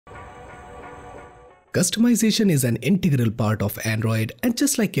Customization is an integral part of Android, and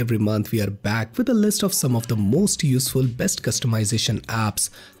just like every month we are back with a list of some of the most useful best customization apps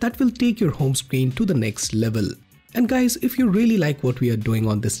that will take your home screen to the next level. And guys, if you really like what we are doing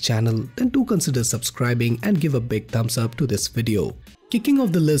on this channel, then do consider subscribing and give a big thumbs up to this video. Kicking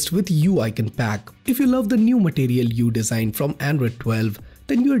off the list with U Icon Pack. If you love the new Material U design from Android 12,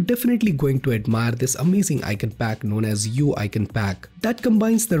 then you are definitely going to admire this amazing icon pack known as U Icon Pack that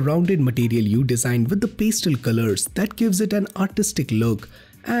combines the rounded Material U design with the pastel colors that gives it an artistic look,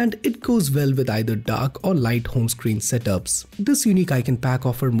 and it goes well with either dark or light home screen setups. This unique icon pack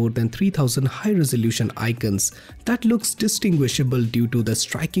offers more than 3000 high-resolution icons that looks distinguishable due to the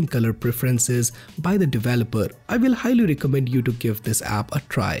striking color preferences by the developer. I will highly recommend you to give this app a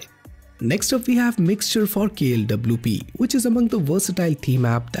try. Next up we have Mixture for KLWP, which is among the versatile theme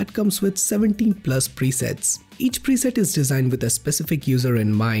app that comes with 17 plus presets. Each preset is designed with a specific user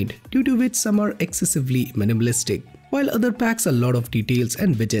in mind, due to which some are excessively minimalistic, while other packs a lot of details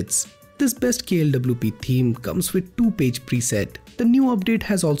and widgets. This best KLWP theme comes with 2-page preset. The new update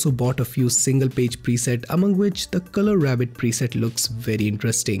has also bought a few single-page preset, among which the Color Rabbit preset looks very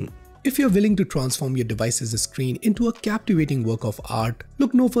interesting. If you're willing to transform your device's screen into a captivating work of art,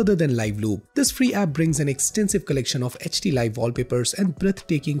 look no further than LiveLoop. This free app brings an extensive collection of HD live wallpapers and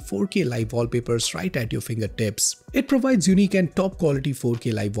breathtaking 4K live wallpapers right at your fingertips. It provides unique and top quality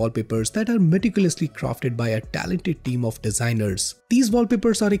 4K live wallpapers that are meticulously crafted by a talented team of designers. These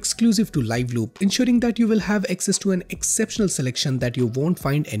wallpapers are exclusive to LiveLoop, ensuring that you will have access to an exceptional selection that you won't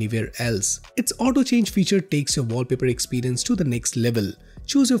find anywhere else. Its auto change feature takes your wallpaper experience to the next level.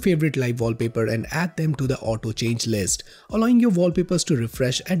 Choose your favorite live wallpaper and add them to the auto change list, allowing your wallpapers to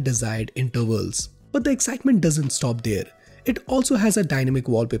refresh at desired intervals. But the excitement doesn't stop there. It also has a dynamic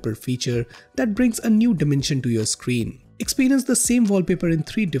wallpaper feature that brings a new dimension to your screen. Experience the same wallpaper in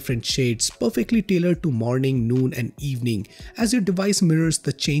 3 different shades, perfectly tailored to morning, noon and evening, as your device mirrors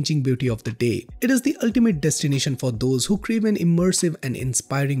the changing beauty of the day. It is the ultimate destination for those who crave an immersive and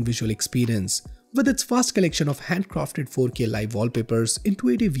inspiring visual experience. With its vast collection of handcrafted 4K live wallpapers,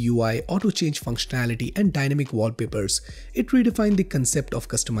 intuitive UI, auto-change functionality and dynamic wallpapers, it redefined the concept of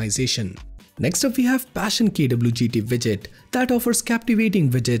customization. Next up we have Passion KWGT widget that offers captivating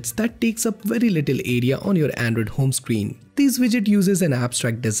widgets that takes up very little area on your Android home screen. This widget uses an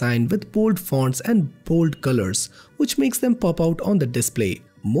abstract design with bold fonts and bold colors, which makes them pop out on the display.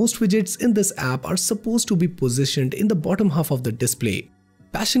 Most widgets in this app are supposed to be positioned in the bottom half of the display.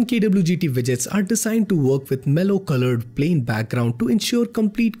 Passion KWGT widgets are designed to work with mellow-colored plain background to ensure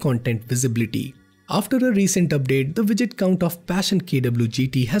complete content visibility. After a recent update, the widget count of Passion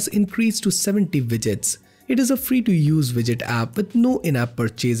KWGT has increased to 70 widgets. It is a free-to-use widget app with no in-app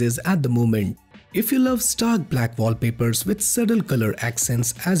purchases at the moment. If you love stark black wallpapers with subtle color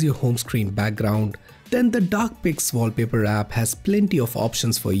accents as your home screen background, then the DarkPix wallpaper app has plenty of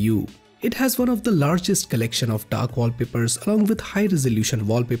options for you. It has one of the largest collection of dark wallpapers along with high-resolution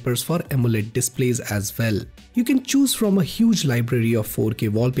wallpapers for AMOLED displays as well. You can choose from a huge library of 4K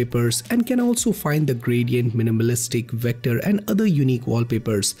wallpapers and can also find the gradient, minimalistic, vector and other unique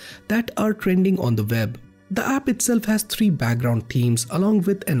wallpapers that are trending on the web. The app itself has 3 background themes along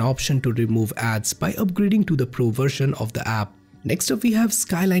with an option to remove ads by upgrading to the Pro version of the app. Next up we have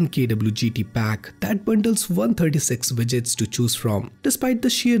SkyLine KWGT Pack that bundles 136 widgets to choose from. Despite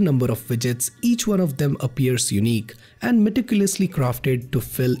the sheer number of widgets, each one of them appears unique and meticulously crafted to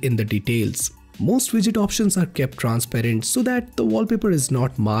fill in the details. Most widget options are kept transparent so that the wallpaper is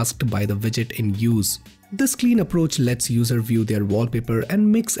not masked by the widget in use. This clean approach lets users view their wallpaper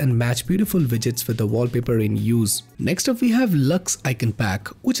and mix and match beautiful widgets with the wallpaper in use. Next up we have Lux Icon Pack,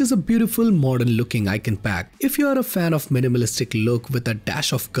 which is a beautiful modern looking icon pack. If you are a fan of minimalistic look with a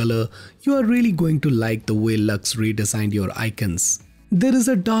dash of color, you are really going to like the way Lux redesigned your icons. There is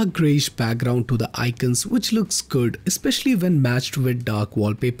a dark grayish background to the icons which looks good, especially when matched with dark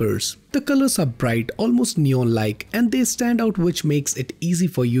wallpapers. The colors are bright, almost neon-like, and they stand out, which makes it easy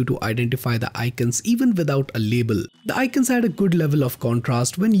for you to identify the icons even without a label. The icons add a good level of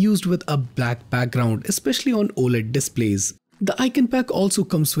contrast when used with a black background, especially on OLED displays. The icon pack also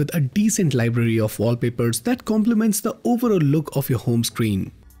comes with a decent library of wallpapers that complements the overall look of your home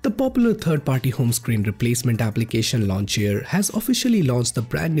screen. The popular third-party home screen replacement application Lawnchair has officially launched the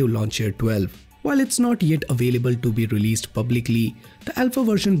brand new Lawnchair 12. While it's not yet available to be released publicly, the alpha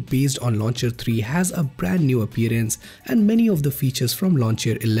version based on Lawnchair 3 has a brand new appearance and many of the features from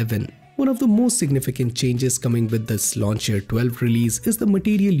Lawnchair 11. One of the most significant changes coming with this Lawnchair 12 release is the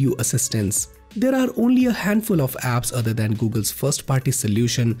Material U assistance. There are only a handful of apps other than Google's first-party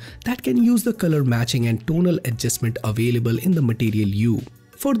solution that can use the color matching and tonal adjustment available in the Material U.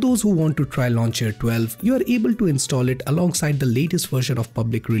 For those who want to try Lawnchair 12, you are able to install it alongside the latest version of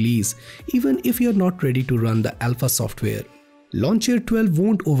public release, even if you are not ready to run the alpha software. Lawnchair 12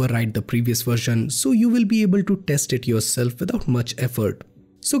 won't override the previous version, so you will be able to test it yourself without much effort.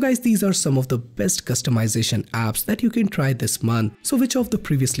 So guys, these are some of the best customization apps that you can try this month. So which of the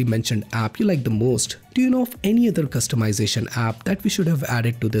previously mentioned app you like the most? Do you know of any other customization app that we should have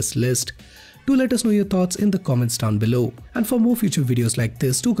added to this list? Do let us know your thoughts in the comments down below. And for more future videos like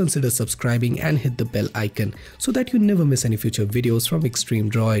this, do consider subscribing and hit the bell icon so that you never miss any future videos from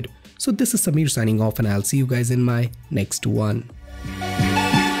Extreme Droid. So this is Samir signing off, and I'll see you guys in my next one.